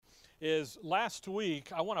is last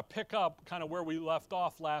week, I want to pick up kind of where we left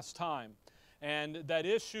off last time. And that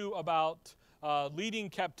issue about leading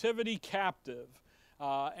captivity captive.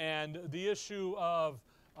 And the issue of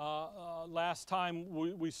last time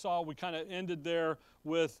we saw, we kind of ended there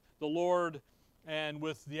with the Lord and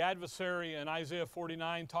with the adversary in Isaiah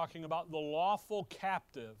 49 talking about the lawful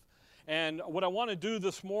captive. And what I want to do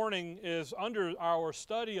this morning is, under our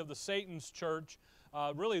study of the Satan's church,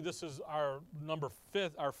 really this is our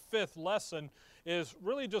fifth lesson, is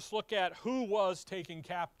really just look at who was taken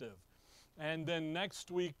captive. And then next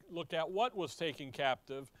week look at what was taken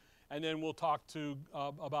captive. And then we'll talk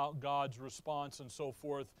about God's response and so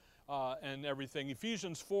forth and everything.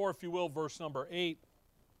 Ephesians 4, if you will, verse number 8.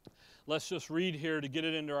 Let's just read here to get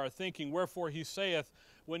it into our thinking. Wherefore he saith,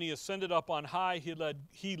 when he ascended up on high,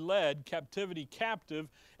 he led captivity captive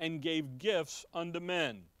and gave gifts unto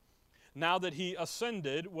men. Now that he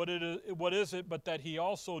ascended, what is it but that he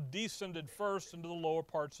also descended first into the lower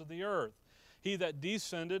parts of the earth? He that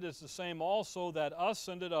descended is the same also that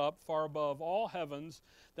ascended up far above all heavens,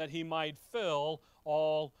 that he might fill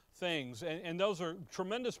all things. And those are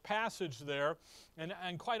tremendous passage there.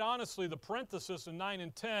 And quite honestly, the parenthesis in 9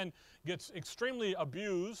 and 10 gets extremely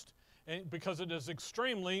abused because it is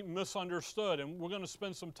extremely misunderstood. And we're going to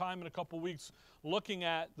spend some time in a couple weeks looking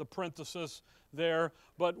at the parenthesis there.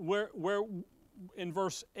 But where in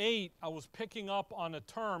verse 8, I was picking up on a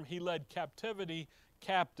term, he led captivity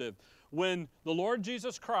captive. When the Lord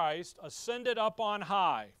Jesus Christ ascended up on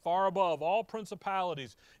high, far above all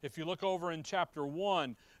principalities, if you look over in chapter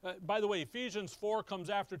 1, by the way, Ephesians 4 comes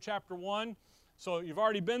after chapter 1, so you've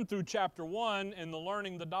already been through chapter 1 and the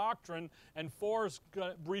learning the doctrine, and 4 is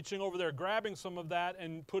reaching over there, grabbing some of that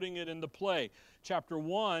and putting it into play. Chapter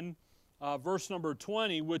 1, verse number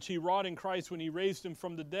 20, which he wrought in Christ when he raised him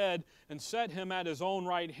from the dead and set him at his own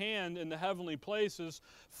right hand in the heavenly places,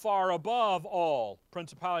 far above all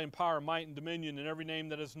principality and power, might and dominion, and every name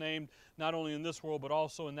that is named, not only in this world, but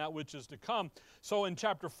also in that which is to come. So in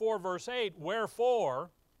chapter 4, verse 8, wherefore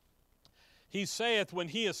he saith, when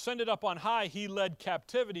he ascended up on high, he led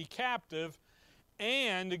captivity captive,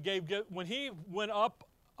 and when he went up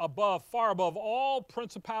above, far above all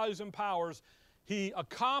principalities and powers, he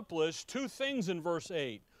accomplished two things in verse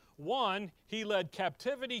 8. One, he led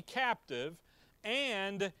captivity captive,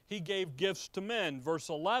 and he gave gifts to men. Verse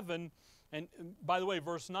 11, and by the way,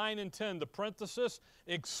 verse 9 and 10, the parenthesis,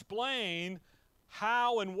 explain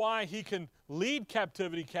how and why he can lead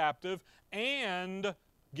captivity captive and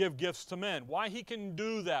give gifts to men. Why he can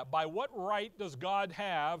do that. By what right does God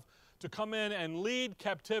have to come in and lead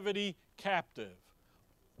captivity captive?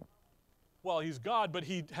 Well, he's God, but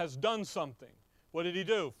he has done something. What did he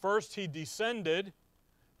do? First, he descended,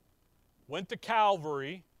 went to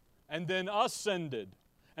Calvary, and then ascended.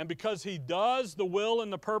 And because he does the will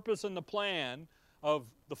and the purpose and the plan of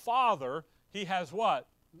the Father, he has what?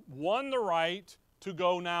 Won the right to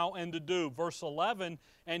go now and to do. Verse 11,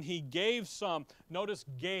 and he gave some. Notice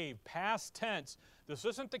gave, past tense. This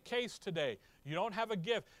isn't the case today. You don't have a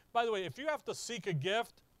gift. By the way, if you have to seek a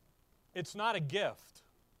gift, it's not a gift.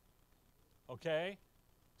 Okay?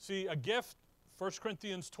 See, a gift, 1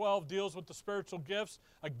 Corinthians 12 deals with the spiritual gifts.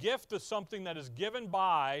 A gift is something that is given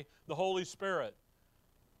by the Holy Spirit.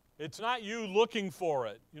 It's not you looking for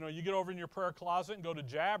it. You know, you get over in your prayer closet and go to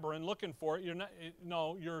jabbering looking for it.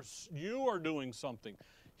 You are doing something.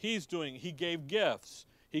 He's doing. He gave gifts.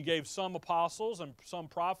 He gave some apostles and some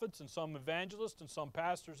prophets and some evangelists and some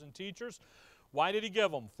pastors and teachers. Why did he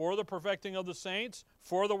give them? For the perfecting of the saints,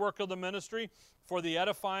 for the work of the ministry, for the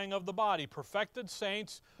edifying of the body. Perfected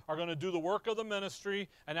saints are going to do the work of the ministry,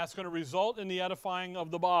 and that's going to result in the edifying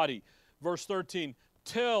of the body. Verse 13,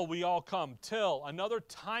 till we all come. Till, another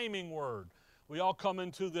timing word. We all come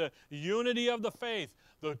into the unity of the faith.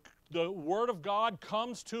 The Word of God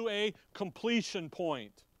comes to a completion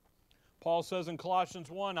point. Paul says in Colossians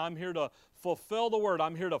 1, I'm here to fulfill the Word.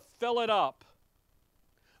 I'm here to fill it up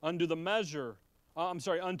unto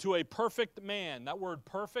a perfect man. That word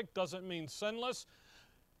perfect doesn't mean sinless.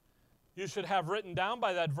 You should have written down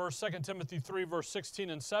by that verse, 2 Timothy 3, verse 16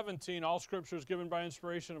 and 17, all Scripture is given by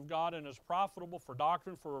inspiration of God and is profitable for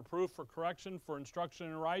doctrine, for reproof, for correction, for instruction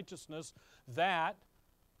in righteousness, that,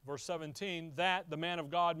 verse 17, that the man of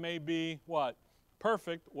God may be, what?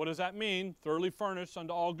 Perfect. What does that mean? Thoroughly furnished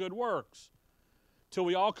unto all good works. Till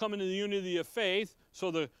we all come into the unity of faith,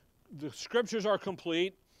 so the Scriptures are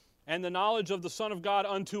complete, and the knowledge of the Son of God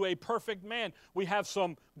unto a perfect man. We have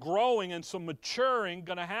some growing and some maturing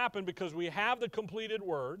going to happen because we have the completed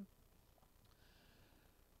Word.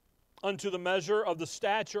 Unto the measure of the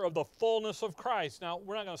stature of the fullness of Christ. Now,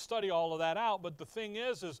 we're not going to study all of that out, but the thing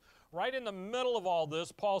is right in the middle of all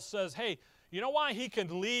this, Paul says, hey, you know why he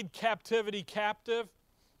can lead captivity captive?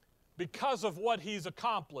 Because of what he's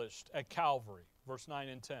accomplished at Calvary, verse 9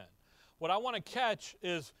 and 10. What I want to catch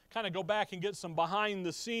is kind of go back and get some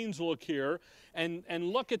behind-the-scenes look here and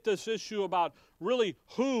look at this issue about really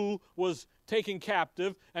who was taken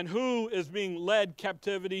captive and who is being led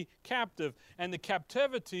captivity captive. And the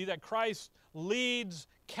captivity that Christ leads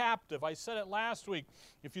captive. I said it last week.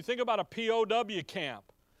 If you think about a POW camp,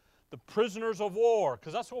 the prisoners of war,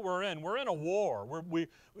 because that's what we're in. We're in a war.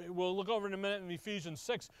 We'll look over in a minute in Ephesians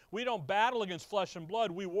 6. We don't battle against flesh and blood.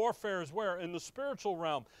 We warfare is where? In the spiritual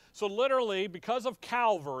realm. So literally, because of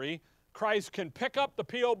Calvary, Christ can pick up the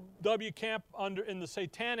POW camp in the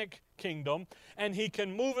satanic kingdom, and he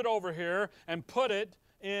can move it over here and put it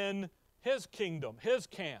in his kingdom, his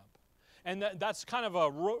camp. And that's kind of a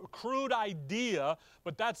crude idea,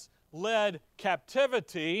 but that's led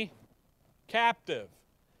captivity captive.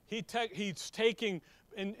 He's taking,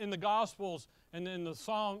 in the Gospels and in the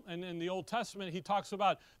Psalm and in the Old Testament, he talks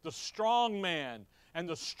about the strong man and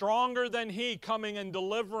the stronger than he coming and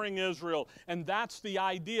delivering Israel. And that's the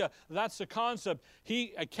idea. That's the concept.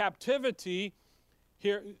 A captivity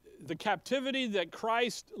here, the captivity that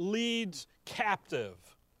Christ leads captive.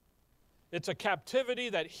 It's a captivity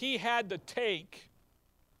that he had to take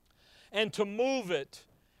and to move it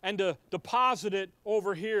and to deposit it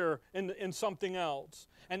over here in something else.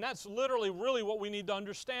 And that's literally really what we need to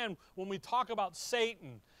understand when we talk about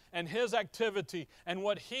Satan and his activity and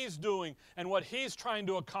what he's doing and what he's trying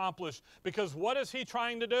to accomplish. Because what is he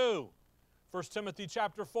trying to do? 1 Timothy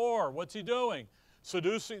chapter 4, what's he doing?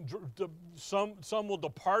 Seducing, some will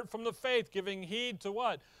depart from the faith, giving heed to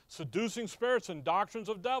what? Seducing spirits and doctrines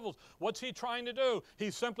of devils. What's he trying to do?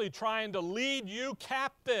 He's simply trying to lead you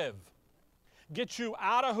captive. Get you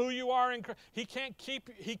out of who you are in Christ. He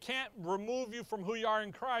can't remove you from who you are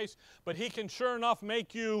in Christ, but he can sure enough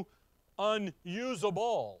make you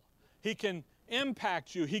unusable. He can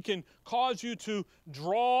impact you. He can cause you to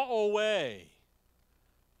draw away.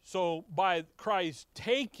 So by Christ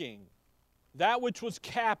taking that which was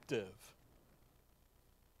captive,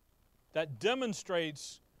 that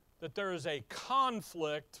demonstrates that there is a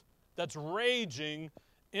conflict that's raging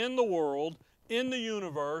in the world, in the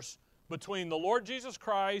universe, between the Lord Jesus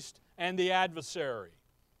Christ and the adversary.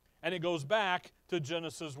 And it goes back to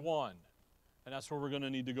Genesis 1. And that's where we're going to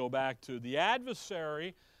need to go back to. The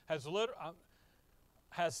adversary has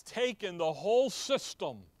taken the whole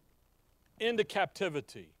system into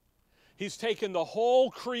captivity. He's taken the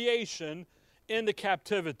whole creation into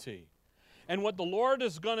captivity. And what the Lord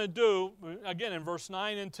is going to do, again in verse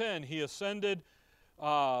 9 and 10, he ascended.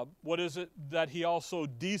 What is it that he also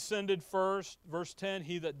descended first? Verse 10,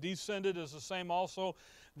 he that descended is the same also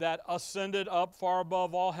that ascended up far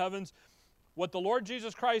above all heavens. What the Lord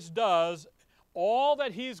Jesus Christ does, all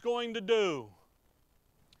that he's going to do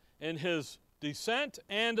in his descent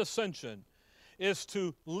and ascension is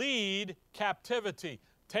to lead captivity.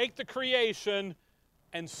 Take the creation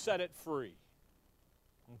and set it free.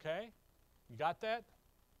 Okay? You got that?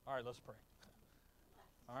 All right, let's pray.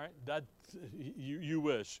 All right, that you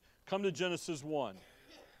wish. Come to Genesis 1.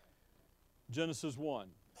 Genesis 1.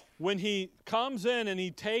 When he comes in and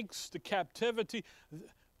he takes the captivity,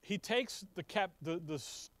 he takes the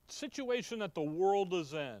situation that the world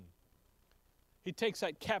is in. He takes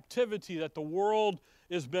that captivity that the world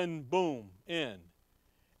has been, boom, in,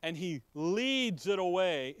 and he leads it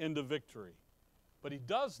away into victory. But he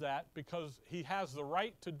does that because he has the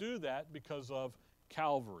right to do that because of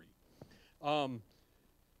Calvary.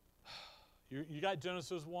 You got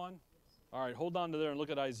Genesis 1? All right, hold on to there and look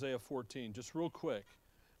at Isaiah 14 just real quick,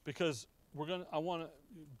 because I want to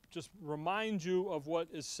just remind you of what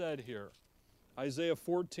is said here. Isaiah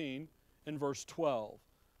 14 and verse 12.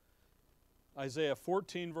 Isaiah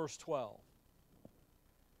 14 verse 12.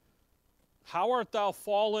 How art thou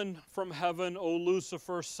fallen from heaven, O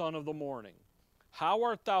Lucifer, son of the morning? How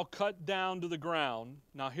art thou cut down to the ground?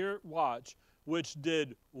 Now here, watch, which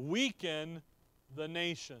did weaken the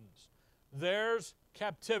nations. There's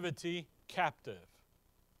captivity captive.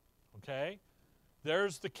 Okay?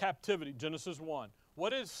 There's the captivity, Genesis 1.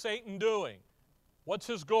 What is Satan doing? What's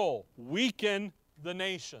his goal? Weaken the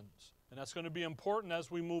nations. And that's going to be important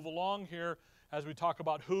as we move along here, as we talk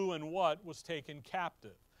about who and what was taken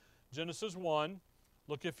captive. Genesis 1,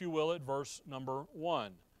 look if you will at verse number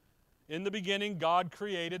 1. In the beginning, God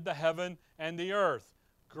created the heaven and the earth.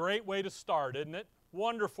 Great way to start, isn't it?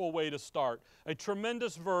 Wonderful way to start. A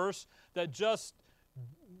tremendous verse that just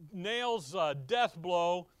nails a death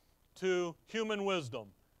blow to human wisdom.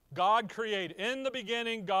 God created. In the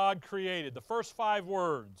beginning, God created. The first 5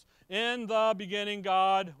 words. In the beginning,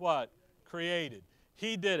 God, what? Created.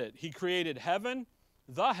 He did it. He created heaven,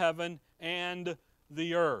 and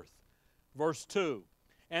the earth. Verse 2.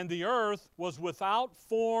 And the earth was without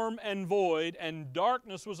form and void, and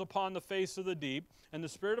darkness was upon the face of the deep, and the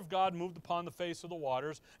Spirit of God moved upon the face of the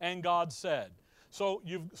waters, and God said. So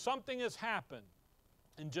something has happened.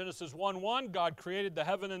 In Genesis 1:1, God created the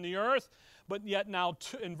heaven and the earth, but yet now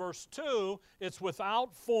in verse 2, it's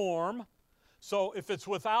without form. So if it's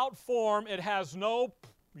without form, it has no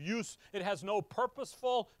use, it has no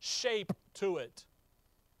purposeful shape to it.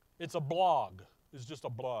 It's a blog. It's just a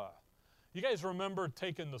blah. You guys remember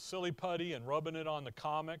taking the silly putty and rubbing it on the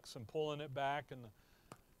comics and pulling it back?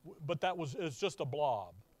 But it's just a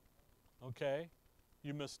blob. Okay?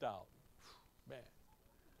 You missed out. Man.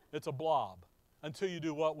 It's a blob. Until you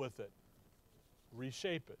do what with it?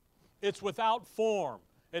 Reshape it. It's without form.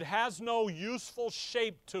 It has no useful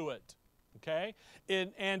shape to it. Okay?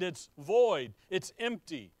 And it's void. It's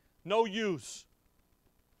empty. No use.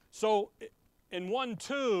 So in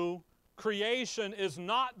 1:2, creation is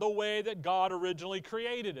not the way that God originally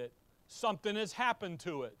created it. Something has happened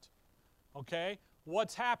to it. Okay?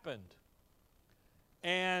 What's happened?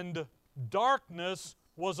 And darkness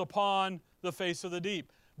was upon the face of the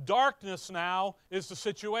deep. Darkness now is the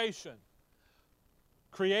situation.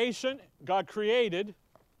 Creation, God created.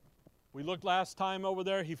 We looked last time over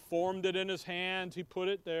there. He formed it in His hands. He put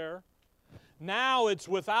it there. Now it's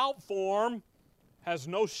without form, has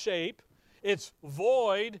no shape. It's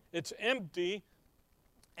void, it's empty,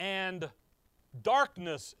 and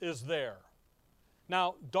darkness is there.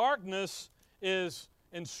 Now, darkness is,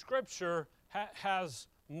 in Scripture, has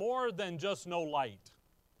more than just no light,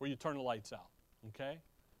 where you turn the lights out, okay?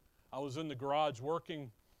 I was in the garage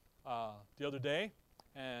working the other day,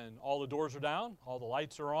 and all the doors are down, all the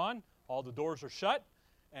lights are on, all the doors are shut,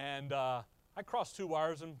 and I crossed 2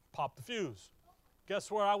 wires and popped the fuse. Guess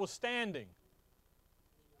where I was standing?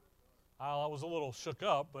 I was a little shook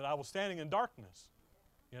up, but I was standing in darkness,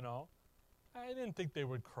 you know. I didn't think they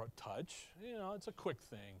would touch. You know, it's a quick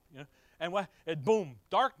thing. You know? And boom,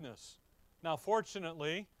 darkness. Now,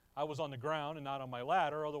 fortunately, I was on the ground and not on my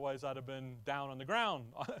ladder. Otherwise, I'd have been down on the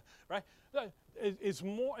ground, right? It's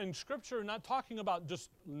more, in Scripture, not talking about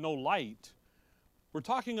just no light. We're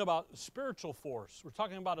talking about spiritual force. We're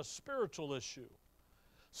talking about a spiritual issue.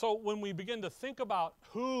 So when we begin to think about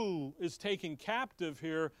who is taken captive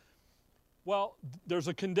here, well, there's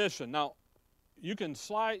a condition. Now, you can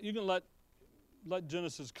let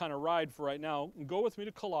Genesis kind of ride for right now. And go with me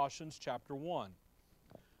to Colossians chapter 1.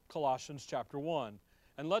 Colossians chapter 1.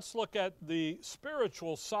 And let's look at the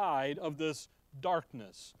spiritual side of this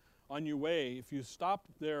darkness. On your way, if you stop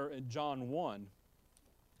there at John 1,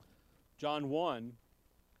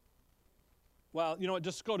 well, you know what,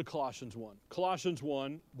 just go to Colossians 1. Colossians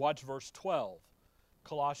 1, watch verse 12.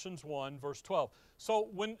 Colossians 1, verse 12. So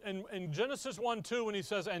when in Genesis 1:2, when he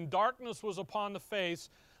says, and darkness was upon the face,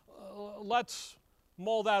 let's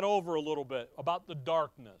mull that over a little bit about the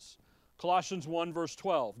darkness. Colossians 1, verse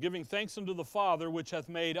 12, giving thanks unto the Father which hath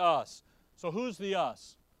made us. So who's the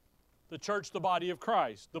us? The church, the body of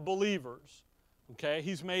Christ, the believers. Okay,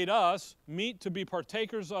 He's made us meet to be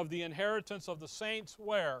partakers of the inheritance of the saints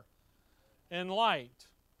where? In light.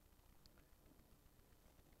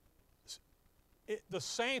 The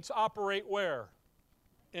saints operate where?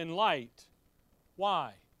 In light.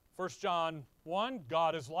 Why? 1 John 1,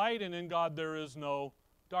 God is light, and in God there is no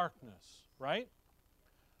darkness, right?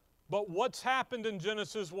 But what's happened in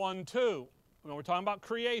Genesis 1:2? When we're talking about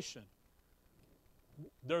creation,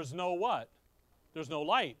 there's no what? There's no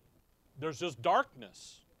light. There's just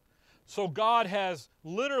darkness. So God has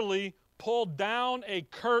literally pulled down a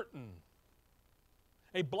curtain,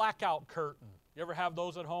 a blackout curtain. You ever have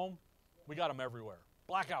those at home? We got them everywhere.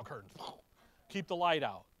 Blackout curtains. Keep the light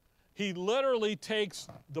out. He literally takes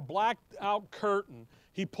the blackout curtain.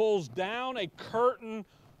 He pulls down a curtain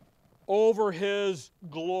over His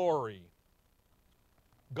glory.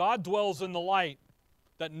 God dwells in the light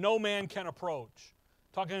that no man can approach.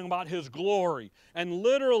 Talking about His glory. And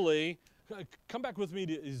literally, come back with me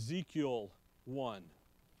to Ezekiel 1.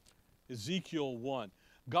 Ezekiel 1.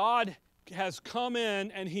 God has come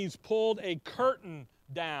in and He's pulled a curtain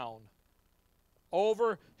down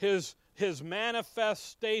over His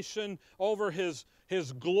manifestation, over His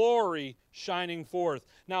glory shining forth.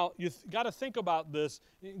 Now, you've got to think about this.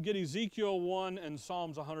 You can get Ezekiel 1 and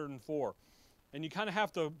Psalms 104. And you kind of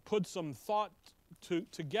have to put some thought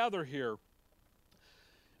together here.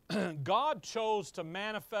 God chose to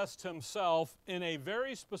manifest Himself in a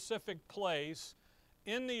very specific place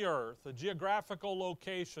in the earth, a geographical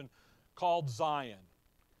location called Zion.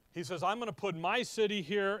 He says, I'm going to put my city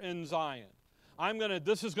here in Zion.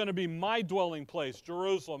 This is going to be my dwelling place.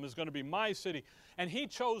 Jerusalem is going to be my city. And he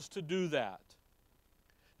chose to do that.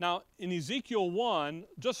 Now, in Ezekiel 1,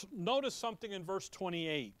 just notice something in verse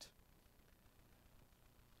 28.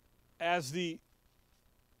 As the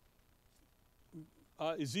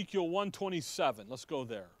Ezekiel 1:27, let's go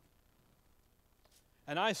there.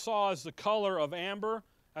 And I saw as the color of amber,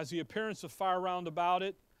 as the appearance of fire round about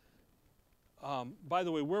it. By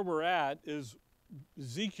the way, where we're at is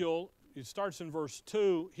Ezekiel. It starts in verse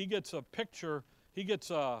 2. He gets a picture, he gets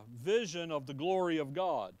a vision of the glory of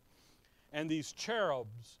God. And these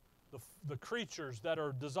cherubs, the creatures that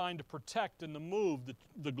are designed to protect and to move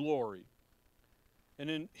the glory. And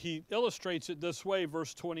then he illustrates it this way,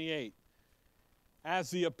 verse 28.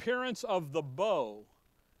 As the appearance of the bow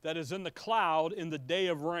that is in the cloud in the day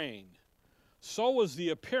of rain, so was the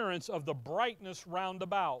appearance of the brightness round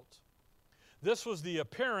about. This was the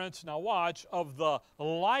appearance, now watch, of the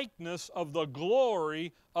likeness of the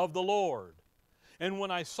glory of the Lord. And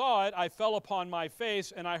when I saw it, I fell upon my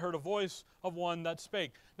face, and I heard a voice of one that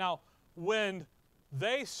spake. Now, when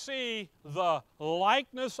they see the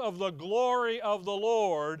likeness of the glory of the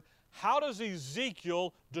Lord, how does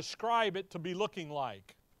Ezekiel describe it to be looking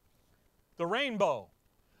like? The rainbow.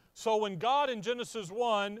 So when God in Genesis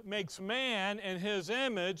 1 makes man in his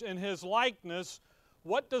image and his likeness,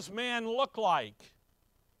 what does man look like?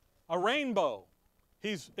 A rainbow.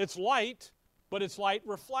 It's light, but it's light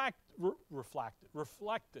reflected.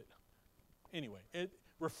 Anyway,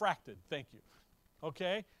 refracted, thank you.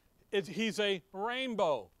 Okay? He's a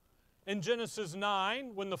rainbow. In Genesis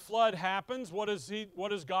 9, when the flood happens, what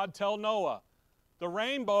does God tell Noah? The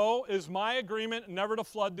rainbow is my agreement never to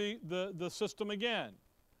flood the system again.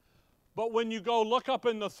 But when you go look up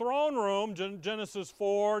in the throne room, Genesis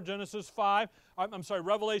 4, Genesis 5,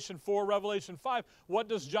 Revelation 4, Revelation 5, what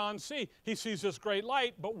does John see? He sees this great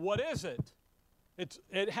light, but what is it?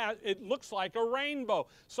 It looks like a rainbow.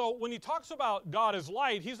 So when he talks about God as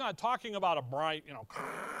light, he's not talking about a bright,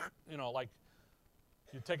 like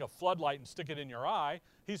you take a floodlight and stick it in your eye.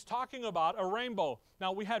 He's talking about a rainbow.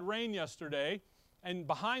 Now, we had rain yesterday, and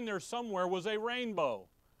behind there somewhere was a rainbow.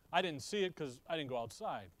 I didn't see it because I didn't go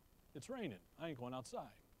outside. It's raining. I ain't going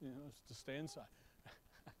outside. It's to stay inside.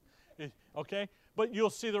 Okay? But you'll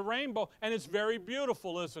see the rainbow, and it's very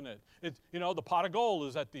beautiful, isn't it? The pot of gold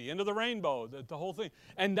is at the end of the rainbow, the whole thing.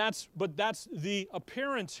 But that's the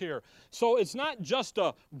appearance here. So it's not just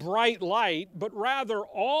a bright light, but rather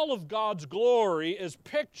all of God's glory is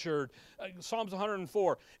pictured. Psalms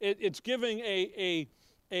 104. It's giving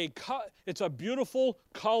it's a beautiful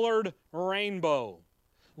colored rainbow.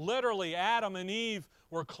 Literally, Adam and Eve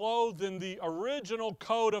were clothed in the original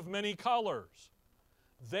coat of many colors.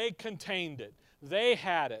 They contained it. They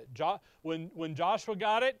had it. When Joshua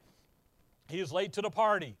got it, he was late to the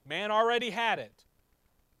party. Man already had it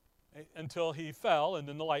until he fell, and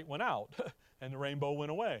then the light went out, and the rainbow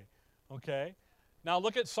went away. Okay? Now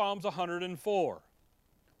look at Psalms 104,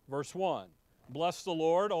 verse 1. Bless the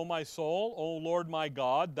Lord, O my soul, O Lord my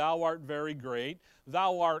God, thou art very great.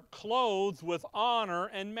 Thou art clothed with honor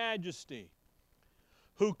and majesty,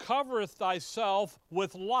 who covereth thyself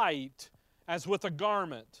with light as with a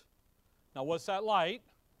garment. Now what's that light?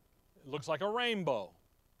 It looks like a rainbow.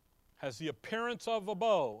 Has the appearance of a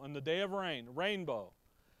bow in the day of rain, rainbow.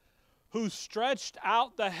 Who stretched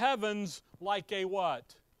out the heavens like a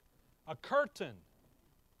what? A curtain.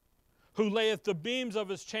 Who layeth the beams of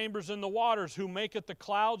his chambers in the waters, who maketh the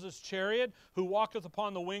clouds his chariot, who walketh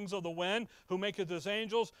upon the wings of the wind, who maketh his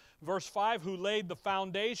angels. Verse 5, who laid the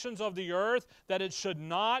foundations of the earth, that it should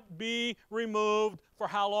not be removed for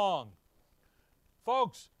how long?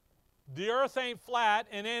 Folks, the earth ain't flat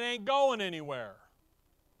and it ain't going anywhere.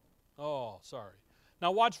 Oh, sorry.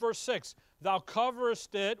 Now watch verse 6. Thou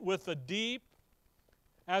coverest it with the deep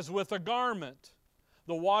as with a garment.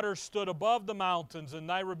 The waters stood above the mountains, and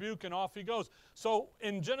thy rebuke, and off he goes. So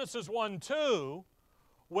in Genesis 1:2,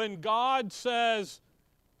 when God says,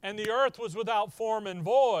 and the earth was without form and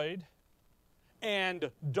void, and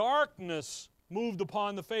darkness moved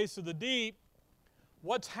upon the face of the deep,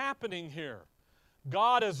 what's happening here?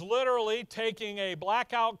 God is literally taking a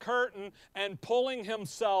blackout curtain and pulling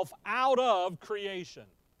himself out of creation.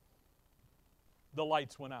 The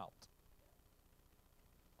lights went out.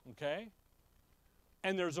 Okay?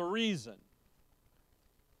 And there's a reason.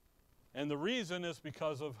 And the reason is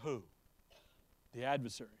because of who? The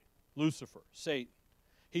adversary, Lucifer, Satan.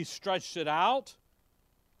 He stretched it out.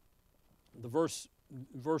 The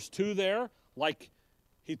verse 2 there, like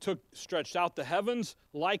he stretched out the heavens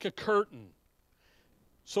like a curtain.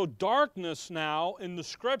 So darkness now in the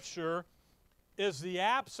Scripture is the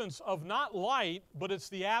absence of not light, but it's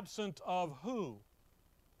the absence of who?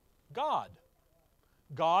 God.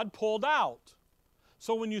 God pulled out.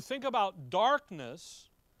 So when you think about darkness,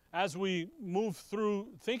 as we move through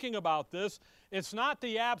thinking about this, it's not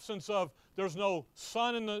the absence of there's no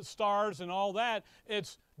sun and the stars and all that.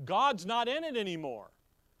 It's God's not in it anymore.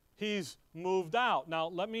 He's moved out. Now,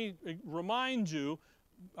 let me remind you,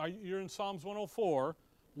 you're in Psalms 104.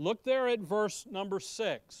 Look there at verse number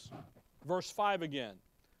 6. Verse 5 again.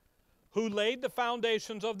 Who laid the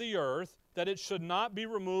foundations of the earth, that it should not be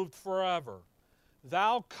removed forever.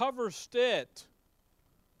 Thou coverest it.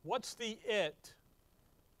 What's the it?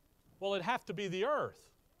 Well, it'd have to be the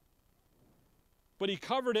earth. But he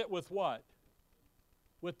covered it with what?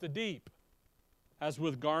 With the deep. As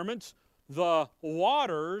with garments, the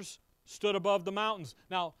waters stood above the mountains.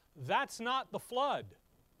 Now, that's not the flood.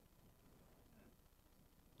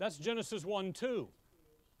 That's Genesis 1:2.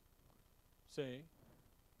 See?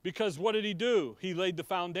 Because what did he do? He laid the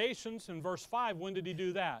foundations in verse 5. When did he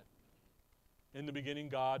do that? In the beginning,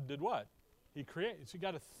 God did what? He created. So you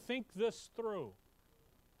got to think this through.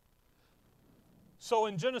 So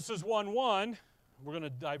in Genesis 1:1, we're going to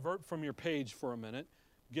divert from your page for a minute.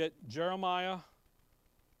 Get Jeremiah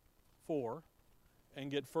 4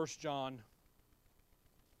 and get 1 John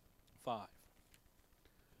 5.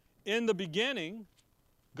 In the beginning,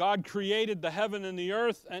 God created the heaven and the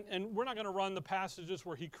earth, and we're not going to run the passages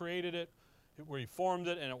where he created it, where he formed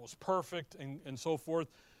it, and it was perfect, and so forth.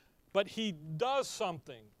 But he does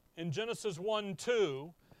something in Genesis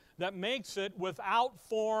 1:2 that makes it without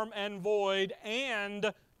form and void,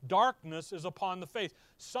 and darkness is upon the face.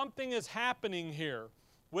 Something is happening here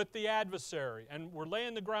with the adversary, and we're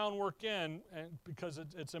laying the groundwork in because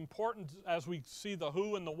it's important as we see the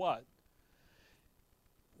who and the what.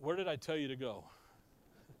 Where did I tell you to go?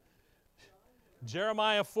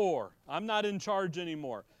 Jeremiah 4. I'm not in charge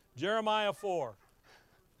anymore. Jeremiah 4.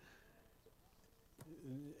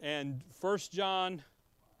 And 1 John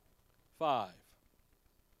 5.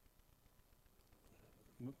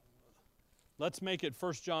 Let's make it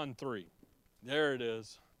 1 John 3. There it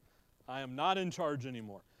is. I am not in charge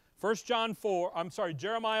anymore.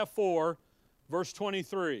 Jeremiah 4, verse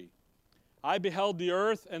 23. I beheld the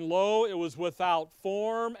earth, and lo, it was without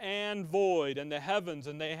form and void, and the heavens,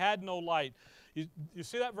 and they had no light. You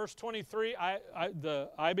see that verse 23?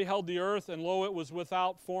 I beheld the earth, and lo, it was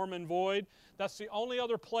without form and void. That's the only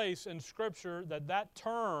other place in Scripture that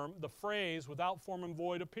term, the phrase, without form and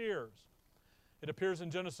void, appears. It appears in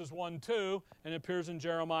Genesis 1:2, and it appears in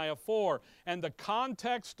Jeremiah 4. And the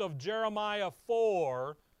context of Jeremiah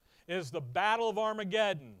 4 is the Battle of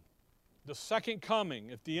Armageddon, the second coming.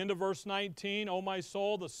 At the end of verse 19, O my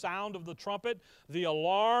soul, the sound of the trumpet, the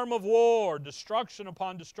alarm of war, destruction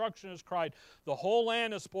upon destruction is cried. The whole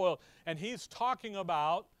land is spoiled. And he's talking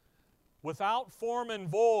about without form and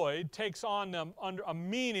void takes on them under a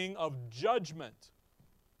meaning of judgment,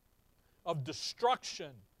 of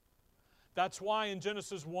destruction. That's why in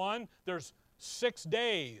Genesis 1, there's 6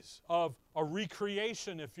 days of a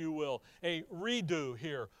recreation, if you will, a redo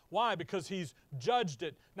here. Why? Because he's judged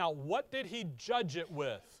it. Now, what did he judge it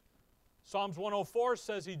with? Psalms 104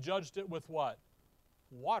 says he judged it with what?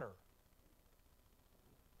 Water.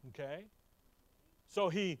 Okay? So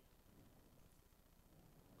 1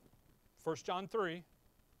 John 3,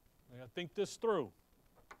 I got to think this through.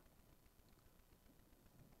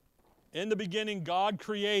 In the beginning, God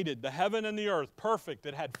created the heaven and the earth, perfect.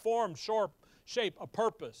 It had form, shape, a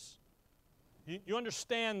purpose. You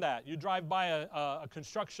understand that. You drive by a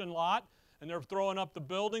construction lot, and they're throwing up the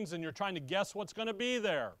buildings, and you're trying to guess what's going to be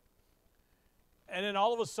there. And then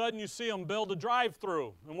all of a sudden, you see them build a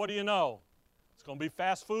drive-through. And what do you know? It's going to be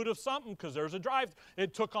fast food of something because there's a drive.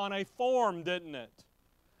 It took on a form, didn't it?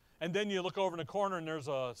 And then you look over in the corner, and there's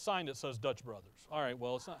a sign that says Dutch Brothers. All right,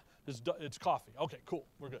 well, it's not. It's coffee. Okay, cool.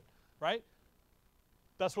 We're good. Right?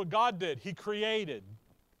 That's what God did. He created.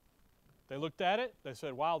 They looked at it. They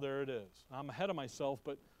said, wow, there it is. I'm ahead of myself,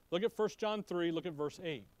 but look at 1 John 3. Look at verse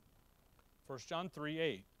 8. 1 John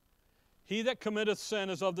 3:8. He that committeth sin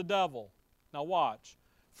is of the devil. Now watch.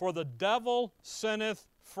 For the devil sinneth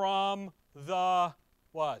from the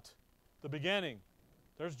what? The beginning.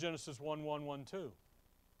 There's Genesis 1:1, 1:2.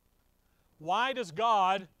 Why does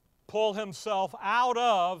God pull himself out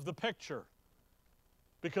of the picture?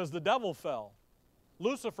 Because the devil fell.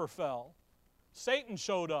 Lucifer fell. Satan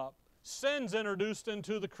showed up. Sin's introduced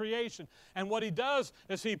into the creation. And what he does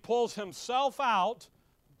is he pulls himself out,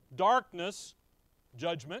 darkness,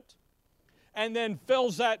 judgment, and then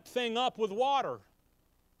fills that thing up with water,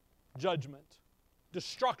 judgment,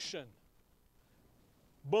 destruction.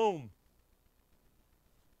 Boom.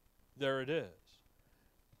 There it is.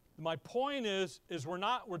 my point is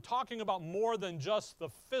we're talking about more than just the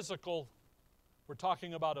physical. We're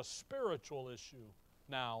talking about a spiritual issue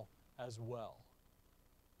now as well.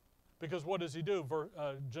 Because what does he do?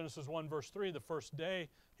 Genesis 1 verse 3, the first day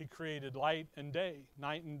he created light and day,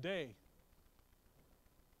 night and day.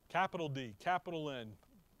 Capital D, capital N,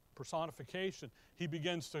 personification. He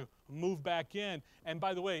begins to move back in. And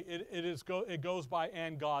by the way, it goes by,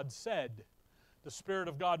 and God said. The Spirit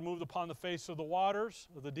of God moved upon the face of the waters,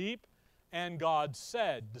 of the deep, and God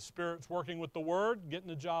said. The Spirit's working with the Word, getting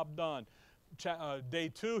the job done.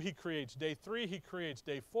 Day 2, he creates. Day 3, he creates.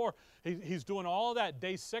 Day 4, he's doing all of that.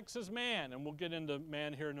 Day 6 is man, and we'll get into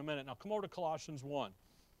man here in a minute. Now come over to Colossians 1.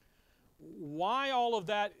 Why all of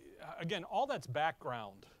that? Again, all that's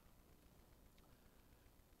background.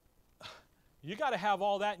 You got to have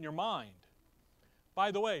all that in your mind.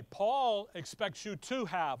 By the way, Paul expects you to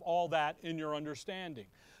have all that in your understanding,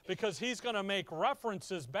 because he's going to make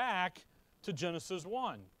references back to Genesis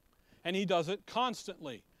 1. And he does it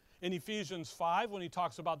constantly. In Ephesians 5, when he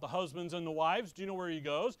talks about the husbands and the wives, do you know where he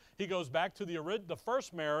goes? He goes back to the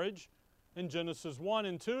first marriage in Genesis 1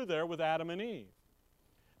 and 2 there with Adam and Eve.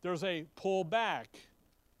 There's a pull back.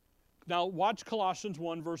 Now watch Colossians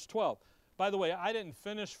 1 verse 12. By the way, I didn't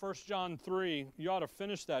finish 1 John 3. You ought to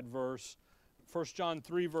finish that verse. 1 John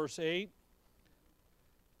 3 verse 8.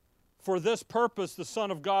 For this purpose the Son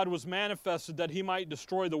of God was manifested, that he might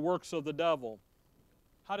destroy the works of the devil.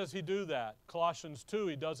 How does he do that? Colossians 2,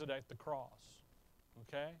 he does it at the cross.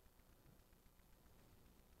 Okay?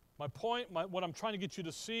 My point, what I'm trying to get you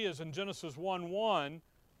to see is in Genesis 1:1,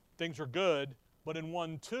 things are good, but in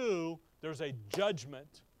 1:2, there's a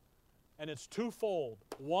judgment, and it's twofold.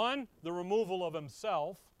 One, the removal of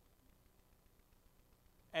himself,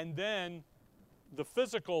 and then the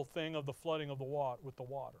physical thing of the flooding of the water with the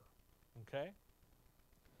water. Okay?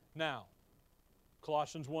 Now,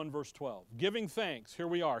 Colossians 1 verse 12. Giving thanks, here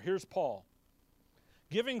we are, here's Paul.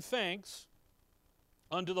 Giving thanks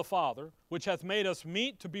unto the Father, which hath made us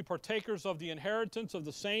meet to be partakers of the inheritance of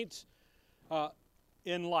the saints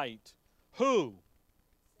in light, who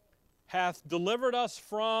hath delivered us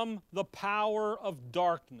from the power of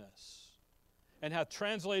darkness, and hath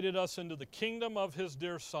translated us into the kingdom of his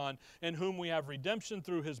dear Son, in whom we have redemption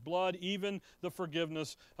through his blood, even the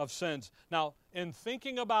forgiveness of sins. Now, in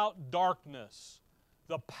thinking about darkness,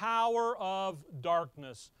 the power of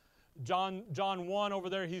darkness, John 1 over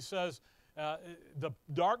there, he says, the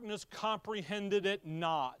darkness comprehended it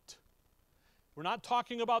not. We're not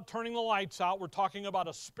talking about turning the lights out. We're talking about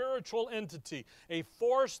a spiritual entity, a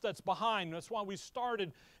force that's behind. That's why we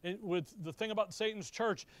started with the thing about Satan's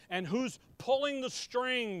church and who's pulling the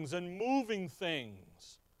strings and moving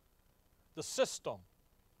things. The system.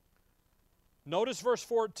 Notice verse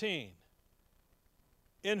 14.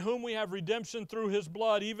 In whom we have redemption through his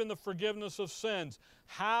blood, even the forgiveness of sins.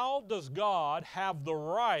 How does God have the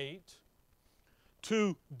right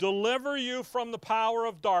to deliver you from the power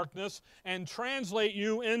of darkness and translate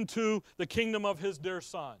you into the kingdom of his dear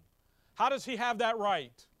Son? How does he have that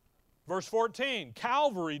right? Verse 14,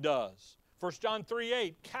 Calvary does. 1 John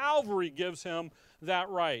 3:8, Calvary gives him that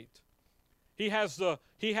right. He has the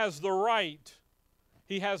right.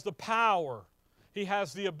 He has the power. He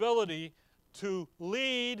has the ability to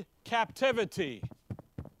lead captivity.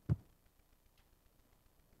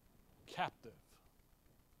 Captive.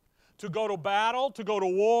 To go to battle, to go to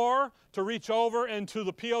war, to reach over into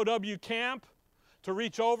the POW camp, to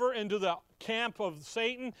reach over into the camp of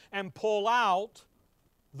Satan and pull out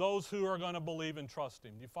those who are going to believe and trust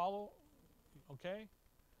him. Do you follow? Okay?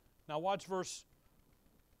 Now watch verse.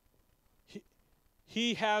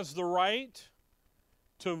 He has the right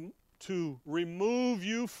to remove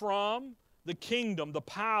you from the kingdom, the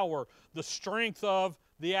power, the strength of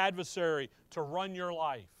the adversary to run your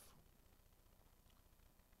life.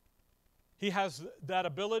 He has that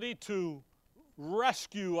ability to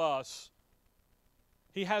rescue us.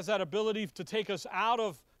 He has that ability to take us out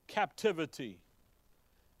of captivity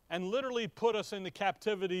and literally put us into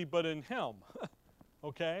captivity, but in him.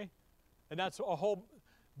 Okay? And that's not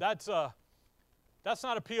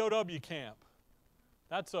a POW camp.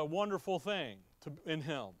 That's a wonderful thing in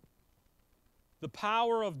him. The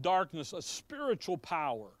power of darkness, a spiritual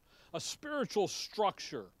power, a spiritual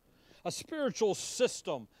structure, a spiritual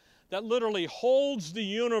system that literally holds the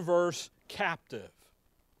universe captive.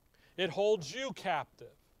 It holds you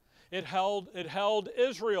captive. It held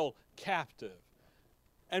Israel captive.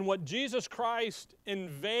 And what Jesus Christ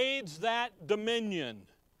invades that dominion,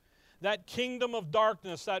 that kingdom of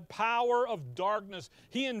darkness, that power of darkness,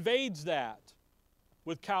 he invades that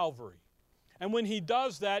with Calvary. And when he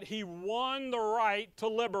does that, he won the right to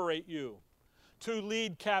liberate you, to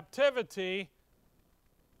lead captivity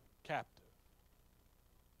captive.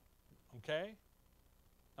 Okay?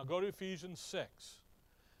 Now go to Ephesians 6.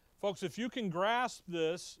 Folks, if you can grasp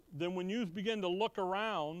this, then when you begin to look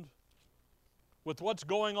around with what's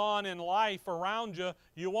going on in life around you,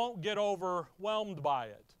 you won't get overwhelmed by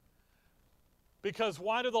it. Because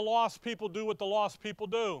why do the lost people do what the lost people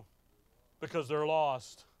do? Because they're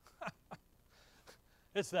lost.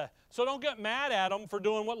 It's that. So don't get mad at them for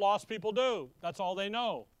doing what lost people do. That's all they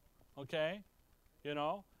know. Okay? You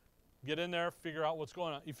know? Get in there, figure out what's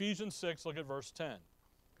going on. Ephesians 6, look at verse 10.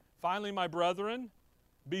 Finally, my brethren,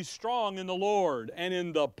 be strong in the Lord and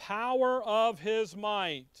in the power of His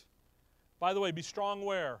might. By the way, be strong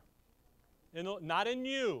where? Not in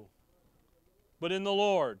you, but in the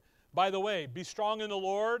Lord. By the way, be strong in the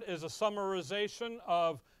Lord is a summarization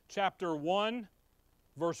of chapter 1,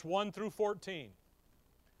 verse 1 through 14.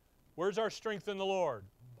 Where's our strength in the Lord?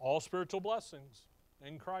 All spiritual blessings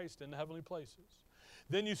in Christ in the heavenly places.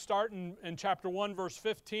 Then you start in chapter 1, verse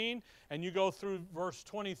 15, and you go through verse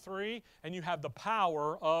 23, and you have the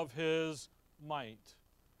power of His might.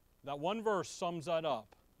 That one verse sums that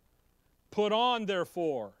up. Put on,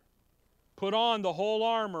 therefore, put on the whole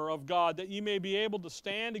armor of God, that ye may be able to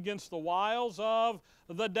stand against the wiles of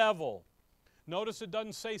the devil. Notice it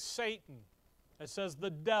doesn't say Satan. It says the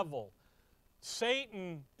devil.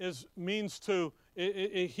 Satan means to,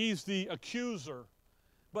 he's the accuser.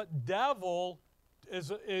 But devil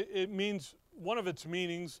it means, one of its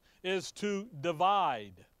meanings is to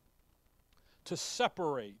divide, to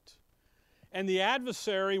separate. And the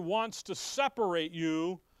adversary wants to separate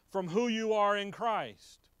you from who you are in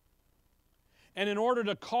Christ. And in order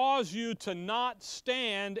to cause you to not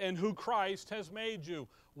stand in who Christ has made you.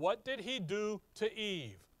 What did he do to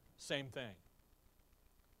Eve? Same thing.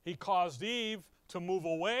 He caused Eve to move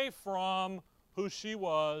away from who she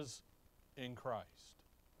was in Christ.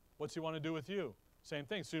 What's he want to do with you? Same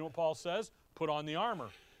thing. See what Paul says? Put on the armor.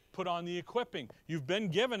 Put on the equipping. You've been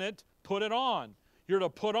given it. Put it on. You're to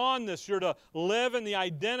put on this. You're to live in the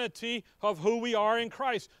identity of who we are in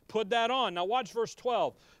Christ. Put that on. Now watch verse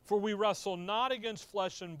 12. For we wrestle not against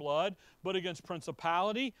flesh and blood, but against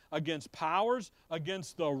principality, against powers,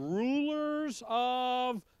 against the rulers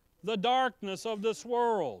of the darkness of this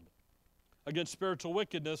world, against spiritual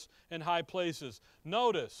wickedness in high places.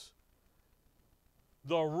 Notice,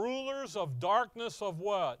 the rulers of darkness of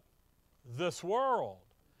what? This world.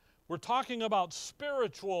 We're talking about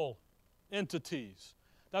spiritual entities.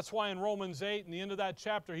 That's why in Romans 8, in the end of that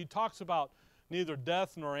chapter, he talks about neither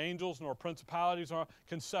death nor angels nor principalities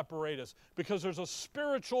can separate us, because there's a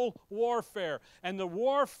spiritual warfare, and the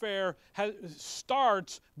warfare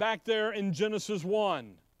starts back there in Genesis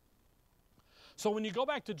 1. So when you go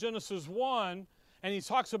back to Genesis 1, and he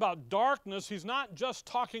talks about darkness, he's not just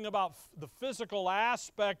talking about the physical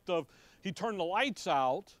aspect of he turned the lights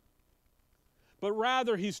out, but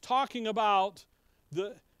rather he's talking about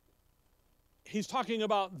the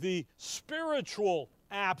spiritual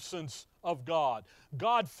absence of God.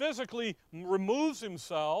 God physically removes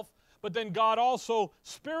himself, but then God also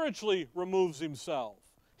spiritually removes himself.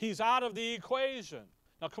 He's out of the equation.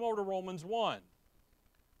 Now come over to Romans 1.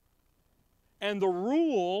 And the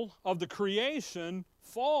rule of the creation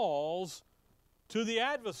falls to the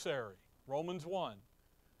adversary, Romans 1.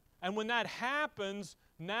 And when that happens,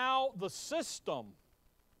 now the system,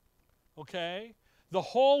 okay, the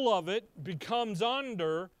whole of it becomes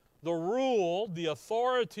under the rule, the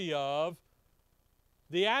authority of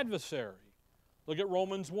the adversary. Look at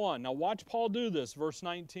Romans 1. Now watch Paul do this, verse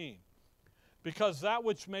 19. Because that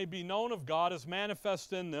which may be known of God is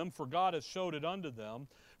manifest in them, for God has showed it unto them.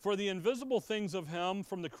 For the invisible things of him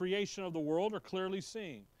from the creation of the world are clearly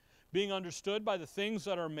seen, being understood by the things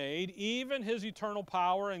that are made, even his eternal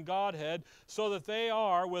power and Godhead, so that they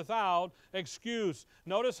are without excuse.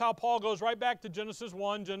 Notice how Paul goes right back to Genesis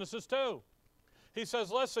 1, Genesis 2. He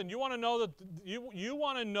says, listen, you want to know that you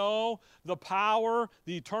want to know the power,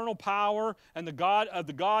 the eternal power and the God of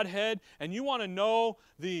the Godhead, and you want to know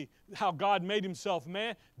how God made himself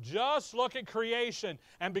man, just look at creation.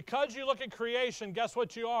 And because you look at creation, guess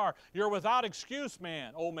what you are? You're without excuse,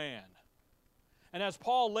 man, oh man. And as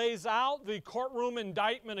Paul lays out the courtroom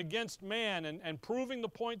indictment against man and proving the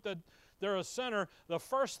point that they're a sinner, the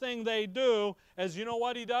first thing they do is, you know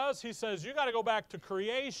what he does? He says, you got to go back to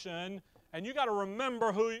creation, and you got to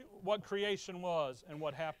remember what creation was and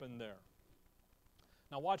what happened there.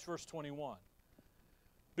 Now watch verse 21.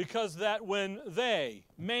 Because that when they,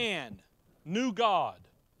 man, knew God,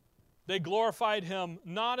 they glorified him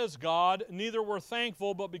not as God, neither were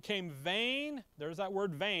thankful, but became vain, there's that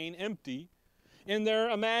word vain, empty, in their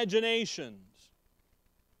imaginations.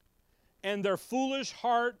 and their foolish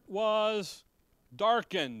heart was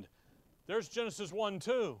darkened. There's Genesis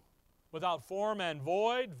 1:2. Without form and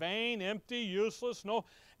void, vain, empty, useless,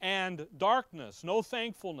 and darkness, no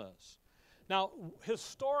thankfulness. Now,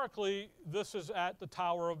 historically, this is at the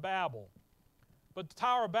Tower of Babel. But the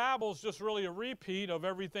Tower of Babel is just really a repeat of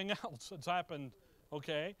everything else that's happened,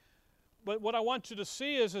 okay? But what I want you to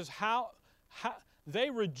see is how they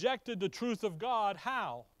rejected the truth of God.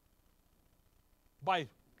 How? By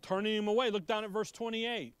turning him away. Look down at verse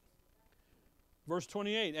 28. Verse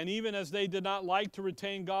 28, and even as they did not like to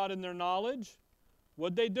retain God in their knowledge,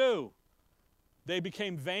 what'd they do? They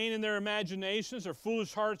became vain in their imaginations, their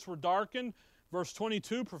foolish hearts were darkened. Verse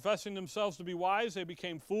 22, professing themselves to be wise, they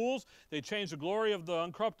became fools. They changed the glory of the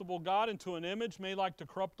uncorruptible God into an image made like the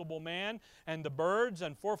corruptible man, and the birds,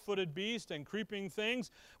 and four-footed beasts, and creeping things.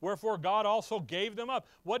 Wherefore God also gave them up.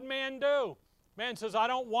 What'd man do? Man says, I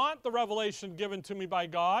don't want the revelation given to me by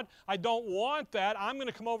God. I don't want that. I'm going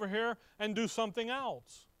to come over here and do something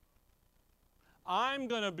else.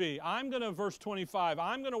 Verse 25,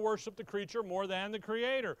 I'm going to worship the creature more than the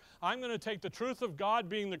Creator. I'm going to take the truth of God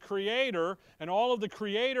being the Creator and all of the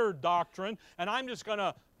Creator doctrine, and I'm just going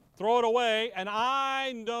to throw it away, and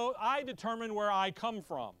I determine where I come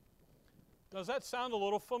from. Does that sound a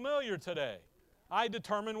little familiar today? I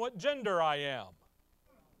determine what gender I am.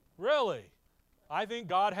 Really? I think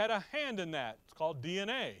God had a hand in that. It's called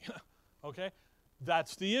DNA. Okay?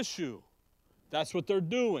 That's the issue. That's what they're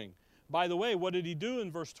doing. By the way, what did he do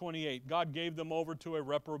in verse 28? God gave them over to a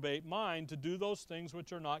reprobate mind to do those things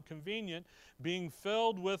which are not convenient, being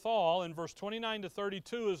filled with all. In verse 29 to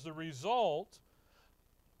 32 is the result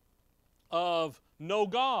of no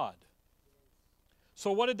God.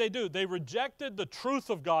 So what did they do? They rejected the truth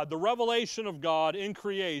of God, the revelation of God in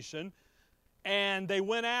creation, and they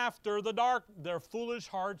went after the dark. Their foolish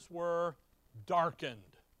hearts were darkened.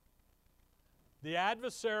 The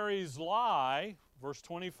adversary's lie, verse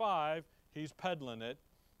 25, he's peddling it.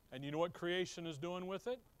 And you know what creation is doing with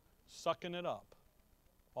it? Sucking it up.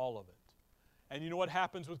 All of it. And you know what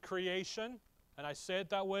happens with creation? And I say it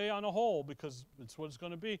that way on a whole because it's what it's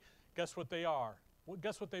going to be. Guess what they are?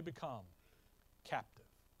 Guess what they become? Captive.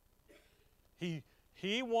 The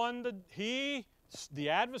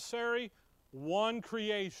adversary won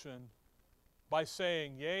creation by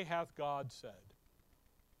saying, yea, hath God said.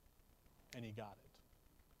 And he got it.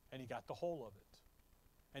 And he got the whole of it.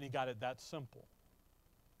 And he got it that simple.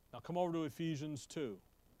 Now come over to Ephesians 2.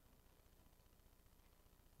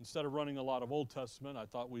 Instead of running a lot of Old Testament, I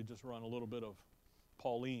thought we'd just run a little bit of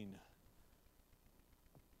Pauline.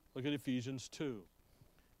 Look at Ephesians 2. You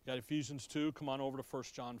got Ephesians 2, come on over to 1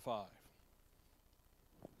 John 5.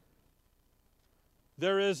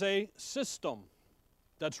 There is a system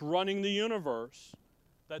that's running the universe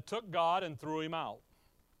that took God and threw him out.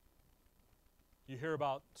 You hear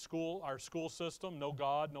about our school system, no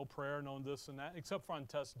God, no prayer, no this and that, except for on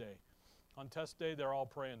test day. On test day, they're all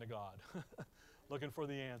praying to God, looking for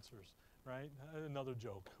the answers, right? Another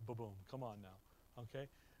joke, ba-boom, come on now, okay?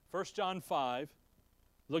 1 John 5,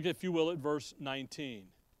 look if you will at verse 19.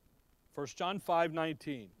 1 John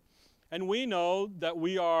 5:19. And we know that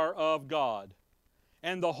we are of God,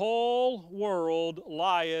 and the whole world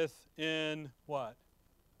lieth in what?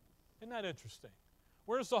 Isn't that interesting?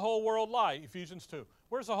 Where's the whole world lie? Ephesians 2.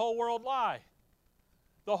 Where's the whole world lie?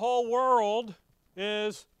 The whole world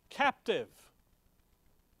is captive.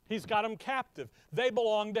 He's got them captive. They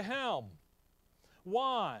belong to him.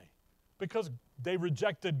 Why? Because they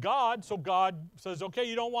rejected God, so God says, okay,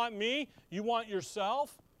 you don't want me, you want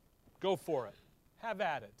yourself, go for it. Have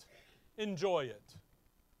at it. Enjoy it.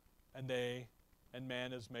 And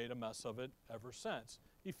man has made a mess of it ever since.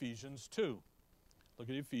 Ephesians 2. Look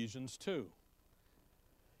at Ephesians 2.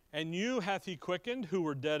 And you hath he quickened who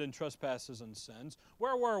were dead in trespasses and sins.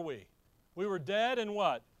 Where were we? We were dead in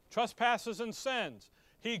what? Trespasses and sins.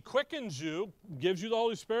 He quickens you, gives you the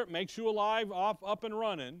Holy Spirit, makes you alive, up and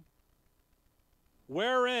running.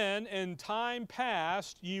 Wherein in time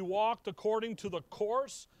past ye walked according to the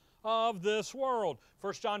course of this world.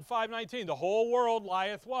 1 John 5:19. The whole world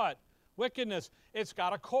lieth what? Wickedness. It's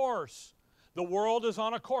got a course. The world is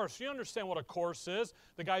on a course. You understand what a course is.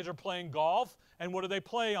 The guys are playing golf, and what do they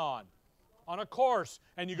play on? On a course.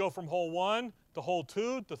 And you go from hole 1 to hole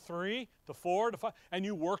 2 to 3 to 4 to 5, and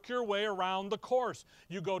you work your way around the course.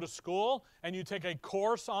 You go to school, and you take a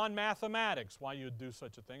course on mathematics. Why you would do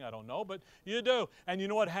such a thing, I don't know, but you do. And you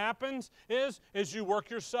know what happens is you work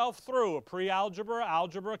yourself through a pre-algebra,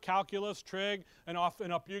 algebra, calculus, trig, and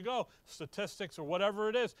up you go. Statistics or whatever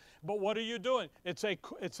it is. But what are you doing? It's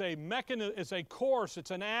a mechanism, it's a course,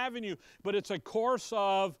 it's an avenue, but it's a course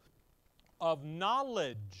of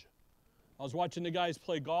knowledge. I was watching the guys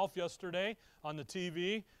play golf yesterday on the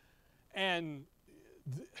TV, and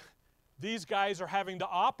these guys are having to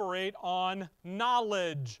operate on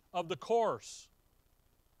knowledge of the course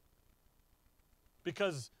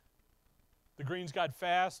because the greens got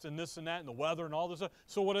fast and this and that and the weather and all this stuff.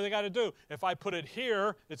 So what do they got to do? If I put it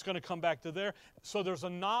here, it's going to come back to there. So there's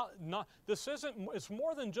a this isn't, it's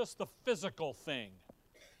more than just the physical thing.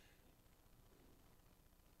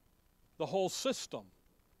 The whole system.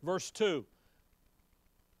 Verse 2.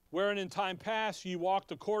 Wherein in time past ye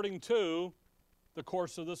walked according to the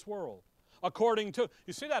course of this world. According to.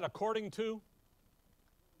 You see that according to?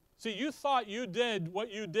 See, you thought you did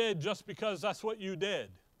what you did just because that's what you did.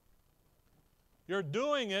 You're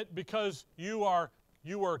doing it because you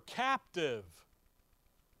were captive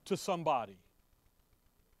to somebody.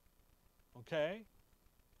 Okay?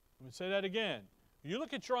 Let me say that again. You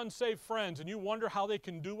look at your unsaved friends and you wonder how they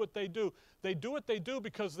can do what they do. They do what they do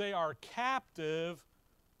because they are captive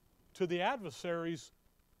to the adversary's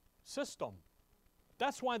system.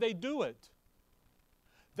 That's why they do it.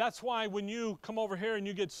 That's why when you come over here and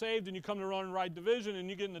you get saved and you come to Run and Ride Division and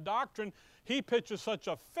you get in the doctrine, he pitches such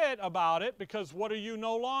a fit about it because what are you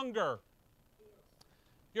no longer?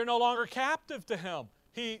 You're no longer captive to him.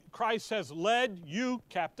 Christ has led you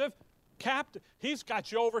captive. He's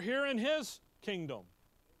got you over here in his kingdom.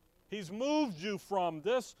 He's moved you from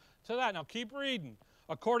this to that. Now keep reading.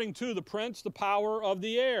 According to the prince, the power of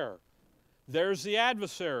the air. There's the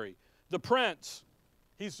adversary. The prince,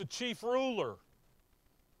 he's the chief ruler.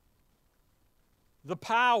 The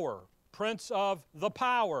power, prince of the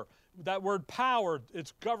power. That word power,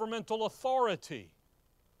 it's governmental authority.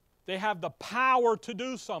 They have the power to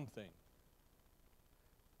do something.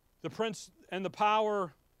 The prince and the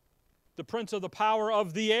power, the prince of the power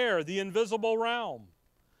of the air, the invisible realm.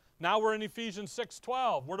 Now we're in Ephesians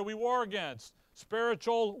 6:12. Where do we war against?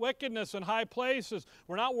 Spiritual wickedness in high places.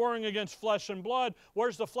 We're not warring against flesh and blood.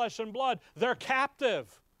 Where's the flesh and blood? They're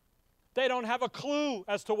captive. They don't have a clue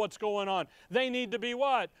as to what's going on. They need to be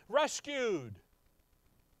what? Rescued.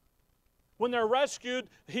 When they're rescued,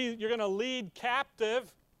 you're going to lead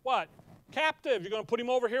captive. What? Captive. You're going to put him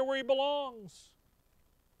over here where he belongs.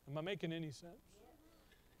 Am I making any sense?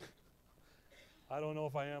 I don't know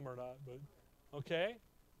if I am or not, but okay.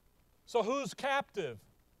 So who's captive?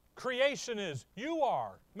 Creation is. You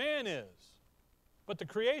are. Man is. But the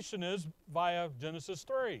creation is via Genesis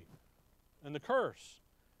 3 and the curse.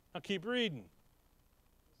 Now keep reading.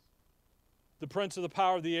 The prince of the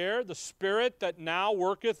power of the air, the spirit that now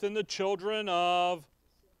worketh in the children of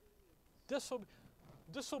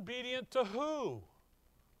disobedient to who?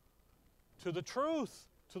 To the truth,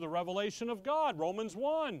 to the revelation of God. Romans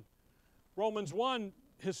 1. Romans 1,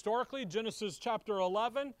 historically, Genesis chapter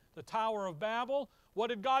 11, the Tower of Babel. What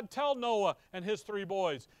did God tell Noah and his 3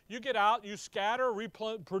 boys? You get out, you scatter,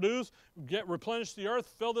 reproduce, replenish the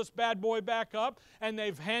earth, fill this bad boy back up, and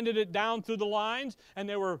they've handed it down through the lines, and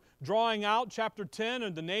they were drawing out chapter 10,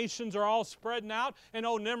 and the nations are all spreading out, and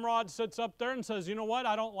Nimrod sits up there and says, you know what,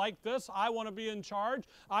 I don't like this, I want to be in charge,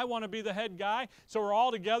 I want to be the head guy, so we're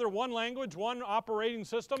all together, one language, one operating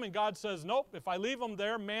system, and God says, nope, if I leave them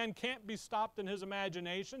there, man can't be stopped in his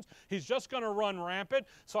imaginations, he's just going to run rampant,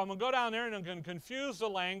 so I'm going to go down there and I'm going to confuse the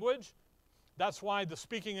language. That's why the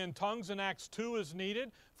speaking in tongues in Acts 2 is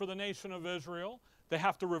needed for the nation of Israel. They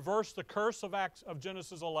have to reverse the curse of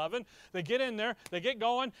Genesis 11. They get in there, they get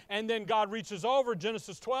going, and then God reaches over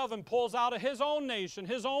Genesis 12 and pulls out of his own nation,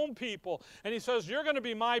 his own people. And he says, you're going to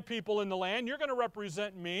be my people in the land. You're going to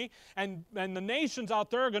represent me. And the nations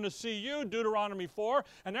out there are going to see you, Deuteronomy 4,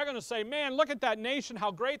 and they're going to say, man, look at that nation,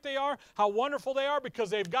 how great they are, how wonderful they are,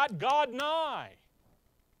 because they've got God nigh.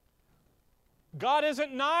 God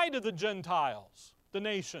isn't nigh to the Gentiles, the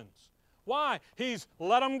nations. Why? He's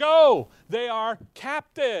let them go. They are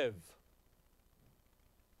captive.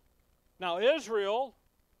 Now Israel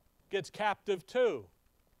gets captive too.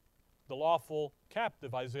 The lawful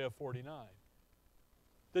captive, Isaiah 49.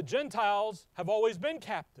 The Gentiles have always been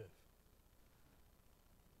captive.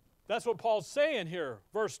 That's what Paul's saying here,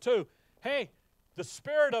 verse 2. Hey, the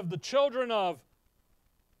spirit of the children of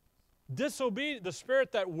disobedient, the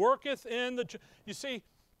spirit that worketh in the... You see,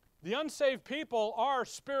 the unsaved people are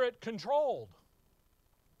spirit controlled.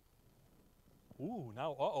 Ooh,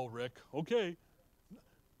 now, uh-oh, Rick. Okay.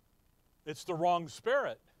 It's the wrong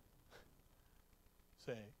spirit.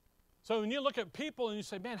 See? So when you look at people and you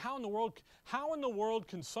say, man, how in the world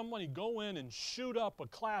can somebody go in and shoot up a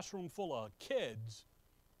classroom full of kids?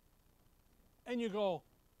 And you go,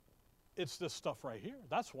 it's this stuff right here.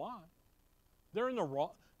 That's why. They're in the wrong...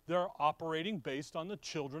 They're operating based on the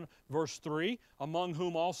children. Verse 3, among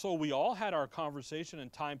whom also we all had our conversation in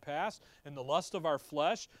time past, in the lust of our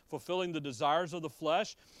flesh, fulfilling the desires of the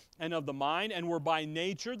flesh and of the mind, and were by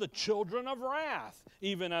nature the children of wrath,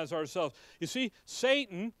 even as ourselves. You see,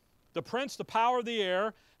 Satan, the prince, the power of the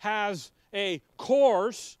air, has a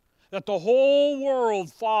course that the whole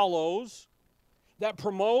world follows that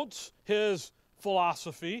promotes his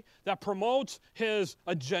philosophy, that promotes his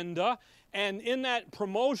agenda. And in that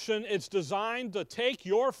promotion, it's designed to take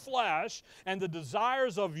your flesh and the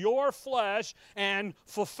desires of your flesh and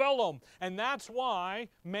fulfill them. And that's why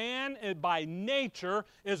man by nature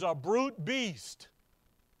is a brute beast,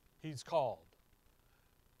 he's called.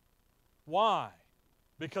 Why?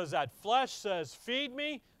 Because that flesh says, feed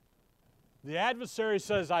me. The adversary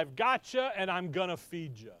says, I've got you and I'm going to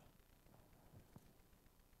feed you.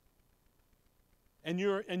 And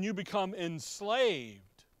you become enslaved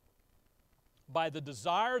by the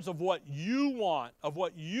desires of what you want, of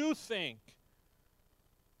what you think.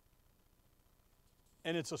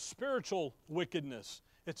 And it's a spiritual wickedness.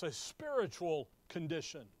 It's a spiritual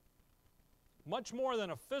condition. Much more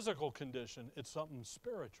than a physical condition, it's something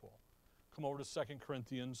spiritual. Come over to 2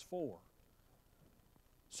 Corinthians 4.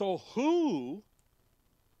 So who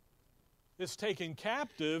is taken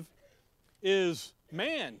captive is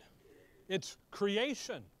man. It's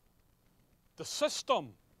creation. The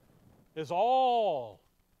system is all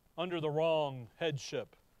under the wrong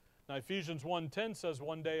headship. Now Ephesians 1:10 says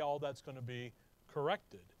one day all that's going to be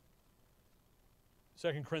corrected.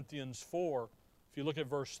 2 Corinthians 4, if you look at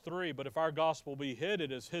verse 3, but if our gospel be hid,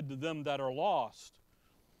 it is hid to them that are lost.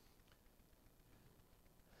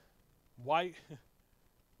 Why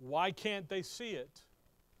can't they see it?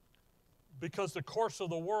 Because the course of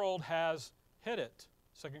the world has hid it.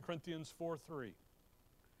 2 Corinthians 4:3.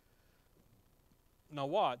 Now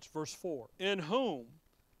watch, verse 4. In whom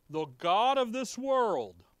the God of this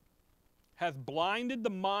world hath blinded the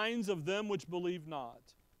minds of them which believe not.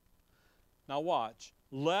 Now watch.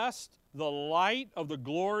 Lest the light of the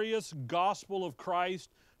glorious gospel of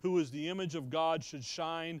Christ, who is the image of God, should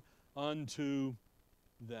shine unto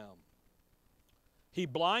them. He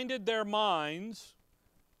blinded their minds.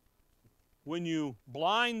 When you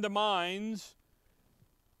blind the minds,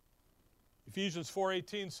 Ephesians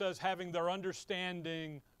 4:18 says, having their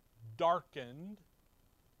understanding darkened.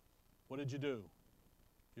 What did you do?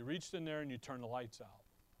 You reached in there and you turned the lights out.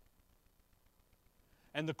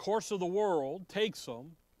 And the course of the world takes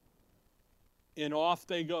them, and off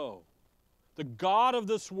they go. The God of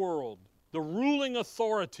this world, the ruling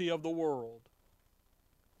authority of the world,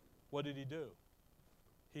 what did he do?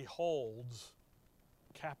 He holds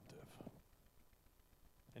captive.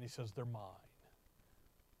 And he says, they're mine.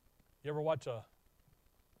 You ever watch a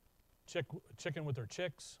chicken with her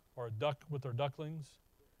chicks or a duck with her ducklings,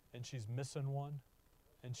 and she's missing one,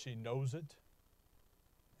 and she knows it,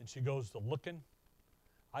 and she goes to looking?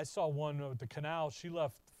 I saw one at the canal. She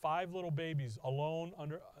left 5 little babies alone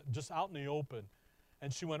just out in the open,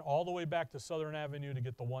 and she went all the way back to Southern Avenue to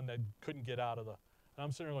get the one that couldn't get out of the. And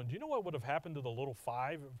I'm sitting there going, do you know what would have happened to the little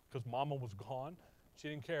 5 because Mama was gone? She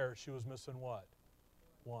didn't care. She was missing what?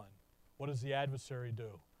 One. What does the adversary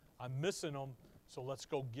do? I'm missing them, so let's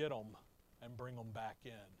go get them and bring them back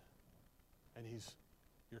in. And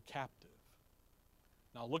you're captive.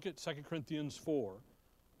 Now look at 2 Corinthians 4,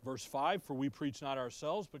 verse 5. For we preach not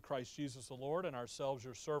ourselves, but Christ Jesus the Lord, and ourselves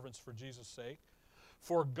your servants for Jesus' sake.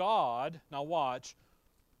 For God, now watch,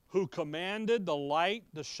 who commanded the light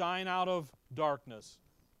to shine out of darkness.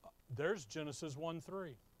 There's Genesis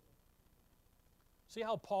 1:3. See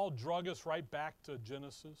how Paul drug us right back to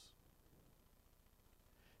Genesis?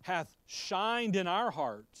 Hath shined in our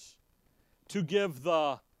hearts to give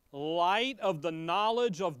the light of the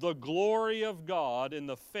knowledge of the glory of God in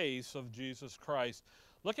the face of Jesus Christ.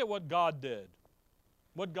 Look at what God did.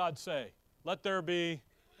 What did God say? Let there be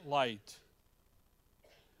light.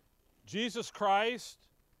 Jesus Christ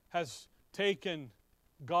has taken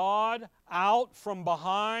God out from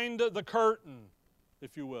behind the curtain,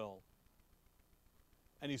 if you will,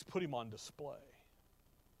 and he's put him on display.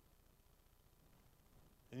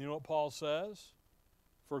 And you know what Paul says?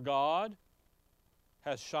 For God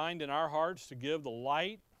has shined in our hearts to give the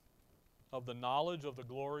light of the knowledge of the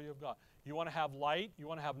glory of God. You want to have light? You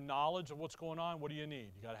want to have knowledge of what's going on? What do you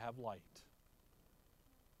need? You got to have light.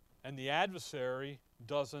 And the adversary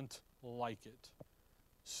doesn't like it.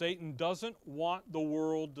 Satan doesn't want the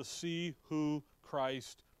world to see who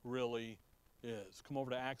Christ really is. Come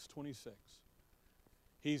over to Acts 26.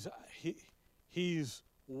 He's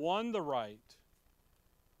won the right.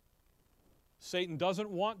 Satan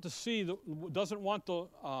doesn't want to see,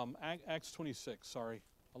 Acts 26, sorry.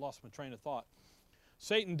 I lost my train of thought.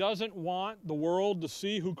 Satan doesn't want the world to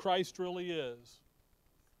see who Christ really is.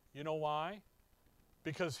 You know why?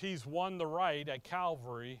 Because he's won the right at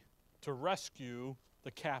Calvary to rescue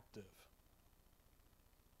the captive.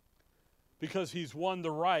 Because he's won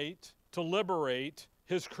the right to liberate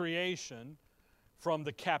his creation from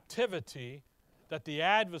the captivity that the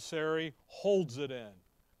adversary holds it in.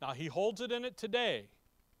 Now, he holds it in it today,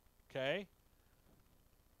 okay?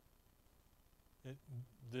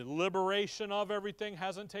 The liberation of everything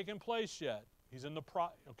hasn't taken place yet. He's in the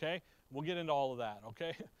okay? We'll get into all of that,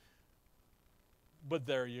 okay? But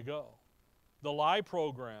there you go. The lie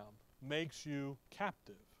program makes you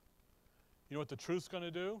captive. You know what the truth's going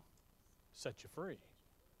to do? Set you free.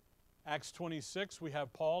 Acts 26, we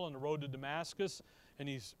have Paul on the road to Damascus, and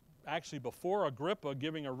he's actually before Agrippa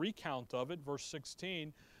giving a recount of it, verse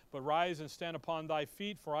 16. But rise and stand upon thy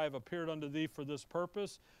feet, for I have appeared unto thee for this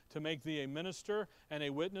purpose, to make thee a minister and a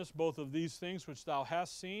witness both of these things which thou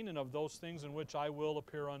hast seen and of those things in which I will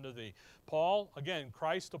appear unto thee. Paul, again,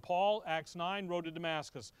 Christ to Paul, Acts 9, road to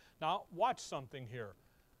Damascus. Now, watch something here.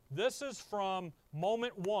 This is from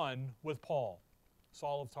moment one with Paul,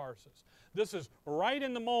 Saul of Tarsus. This is right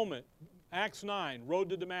in the moment, Acts 9, road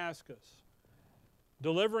to Damascus.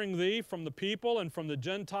 Delivering thee from the people and from the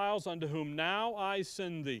Gentiles unto whom now I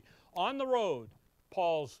send thee. On the road,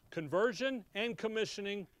 Paul's conversion and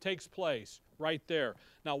commissioning takes place right there.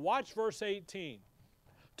 Now watch verse 18.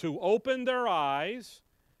 To open their eyes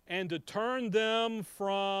and to turn them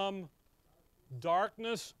from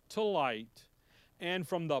darkness to light and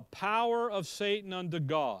from the power of Satan unto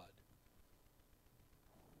God.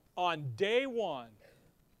 On day one,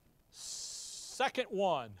 second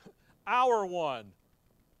one, hour one,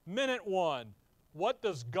 minute one, what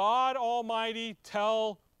does God Almighty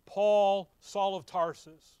tell Paul, Saul of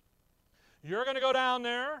Tarsus? You're going to go down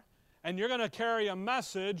there and you're going to carry a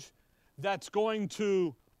message that's going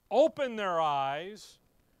to open their eyes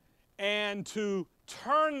and to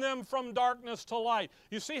turn them from darkness to light.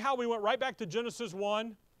 You see how we went right back to Genesis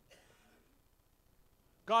 1?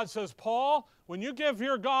 God says, Paul, when you give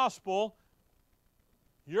your gospel,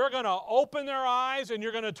 you're going to open their eyes and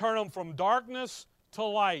you're going to turn them from darkness to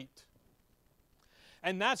light.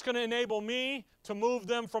 And that's going to enable me to move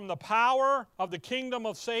them from the power of the kingdom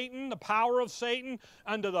of Satan, the power of Satan,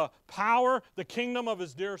 unto the power, the kingdom of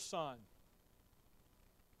his dear Son.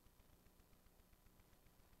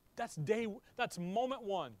 That's moment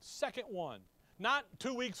one, second one. Not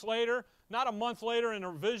 2 weeks later, not a month later in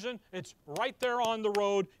a vision. It's right there on the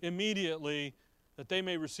road immediately, that they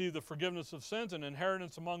may receive the forgiveness of sins and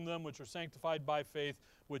inheritance among them which are sanctified by faith,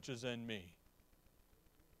 which is in me.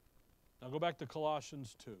 Now go back to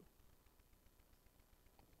Colossians 2.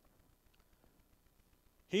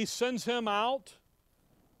 He sends him out.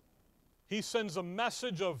 He sends a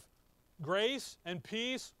message of grace and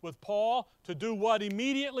peace with Paul to do what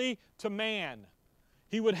immediately to man?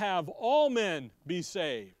 He would have all men be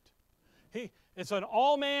saved. It's an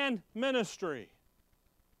all-man ministry.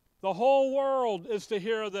 The whole world is to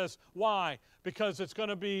hear this. Why? Because it's going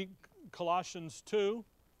to be Colossians 2.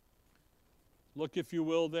 Look, if you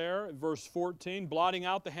will, there at verse 14. Blotting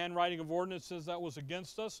out the handwriting of ordinances that was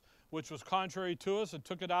against us, which was contrary to us, and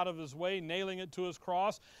took it out of his way, nailing it to his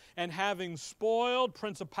cross. And having spoiled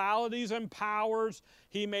principalities and powers,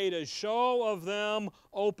 he made a show of them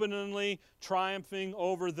openly, triumphing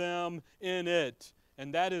over them in it.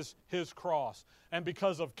 And that is his cross. And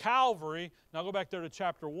because of Calvary, now go back there to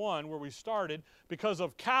chapter 1 where we started. Because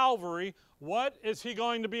of Calvary, what is he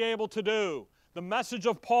going to be able to do? The message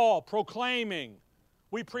of Paul proclaiming,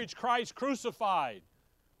 we preach Christ crucified.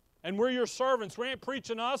 And we're your servants. We ain't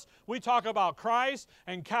preaching us. We talk about Christ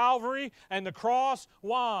and Calvary and the cross.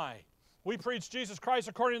 Why? We preach Jesus Christ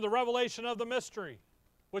according to the revelation of the mystery,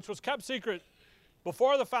 which was kept secret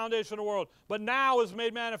before the foundation of the world, but now is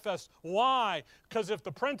made manifest. Why? Because if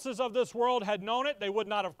the princes of this world had known it, they would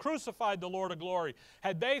not have crucified the Lord of glory.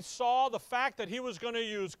 Had they saw the fact that he was going to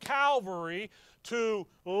use Calvary to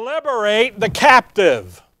liberate the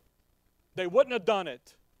captive, they wouldn't have done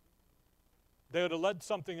it. They would have let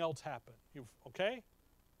something else happen. Okay?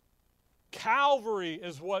 Calvary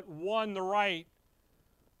is what won the right.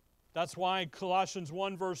 That's why Colossians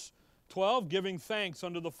 1 verse 12, giving thanks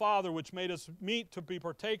unto the Father, which made us meet to be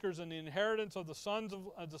partakers in the inheritance of the sons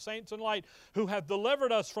of the saints in light, who hath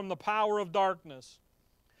delivered us from the power of darkness,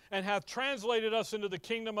 and hath translated us into the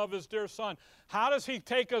kingdom of his dear Son. How does he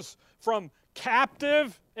take us from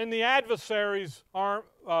captive in the adversary's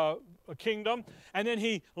kingdom, and then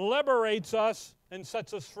he liberates us and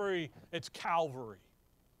sets us free? It's Calvary.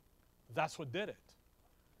 That's what did it.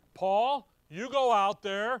 Paul, you go out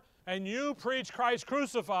there, And you preach Christ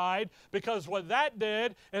crucified, because what that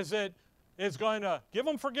did is it is going to give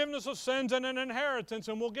them forgiveness of sins and an inheritance,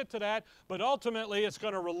 and we'll get to that, but ultimately it's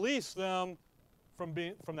going to release them from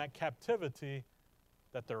that captivity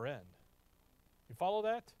that they're in. You follow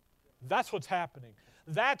that? That's what's happening.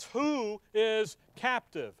 That's who is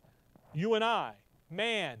captive. You and I,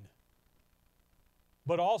 man,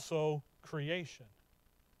 but also creation.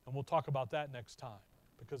 And we'll talk about that next time,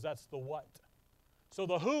 because that's the what. So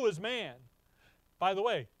the who is man. By the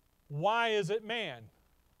way, why is it man?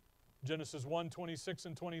 Genesis 1:26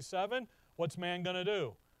 and 27, what's man going to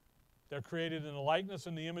do? They're created in the likeness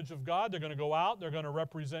and the image of God. They're going to go out. They're going to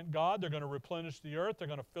represent God. They're going to replenish the earth. They're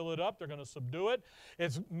going to fill it up. They're going to subdue it.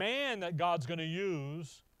 It's man that God's going to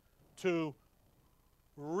use to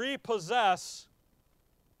repossess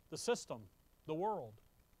the system, the world.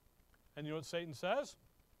 And you know what Satan says?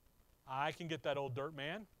 I can get that old dirt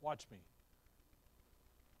man. Watch me.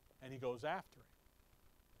 And he goes after him.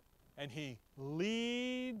 And he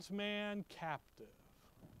leads man captive.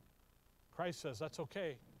 Christ says, that's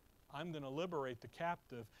okay. I'm going to liberate the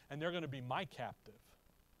captive, and they're going to be my captive.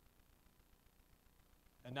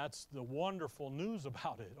 And that's the wonderful news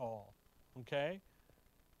about it all. Okay?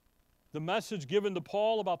 The message given to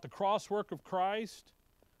Paul about the cross work of Christ,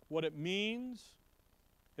 what it means,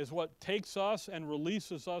 is what takes us and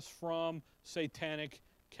releases us from satanic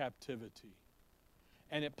captivity.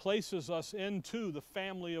 And it places us into the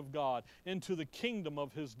family of God, into the kingdom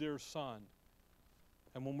of His dear Son.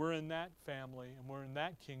 And when we're in that family and we're in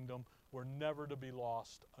that kingdom, we're never to be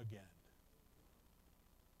lost again.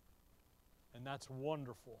 And that's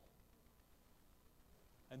wonderful.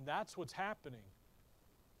 And that's what's happening.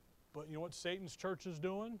 But you know what Satan's church is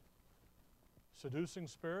doing? Seducing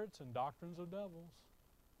spirits and doctrines of devils.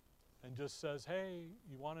 And just says, hey,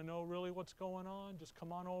 you want to know really what's going on? Just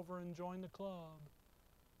come on over and join the club.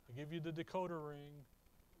 I'll give you the decoder ring.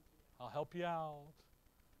 I'll help you out.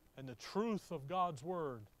 And the truth of God's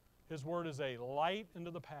Word, His Word is a light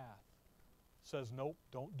into the path. Says, nope,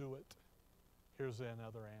 don't do it. Here's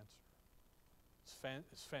another answer.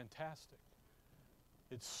 It's fantastic.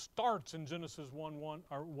 It starts in Genesis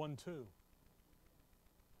 1:2.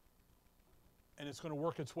 And it's going to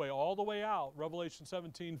work its way all the way out. Revelation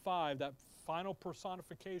 17:5, that final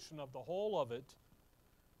personification of the whole of it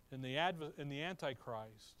in the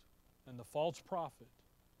Antichrist and the false prophet.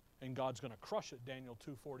 And God's going to crush it, Daniel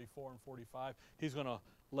 2:44 and 45. He's going to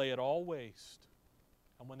lay it all waste.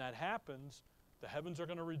 And when that happens, the heavens are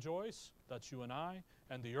going to rejoice. That's you and I.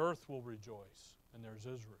 And the earth will rejoice. And there's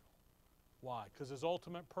Israel. Why? Because His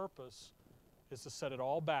ultimate purpose is to set it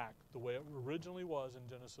all back the way it originally was in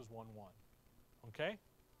Genesis 1:1. Okay?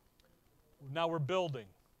 Now we're building.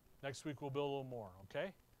 Next week we'll build a little more.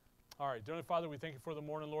 Okay? All right. Dear Father, we thank You for the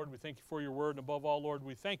morning, Lord. We thank You for Your Word. And above all, Lord,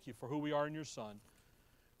 we thank You for who we are in Your Son.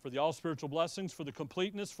 For the all spiritual blessings, for the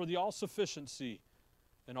completeness, for the all sufficiency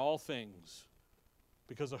in all things,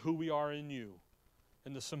 because of who we are in You.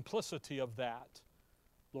 And the simplicity of that,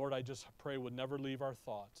 Lord, I just pray would never leave our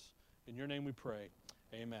thoughts. In Your name we pray.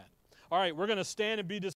 Amen. All right, we're going to stand and be dismissed.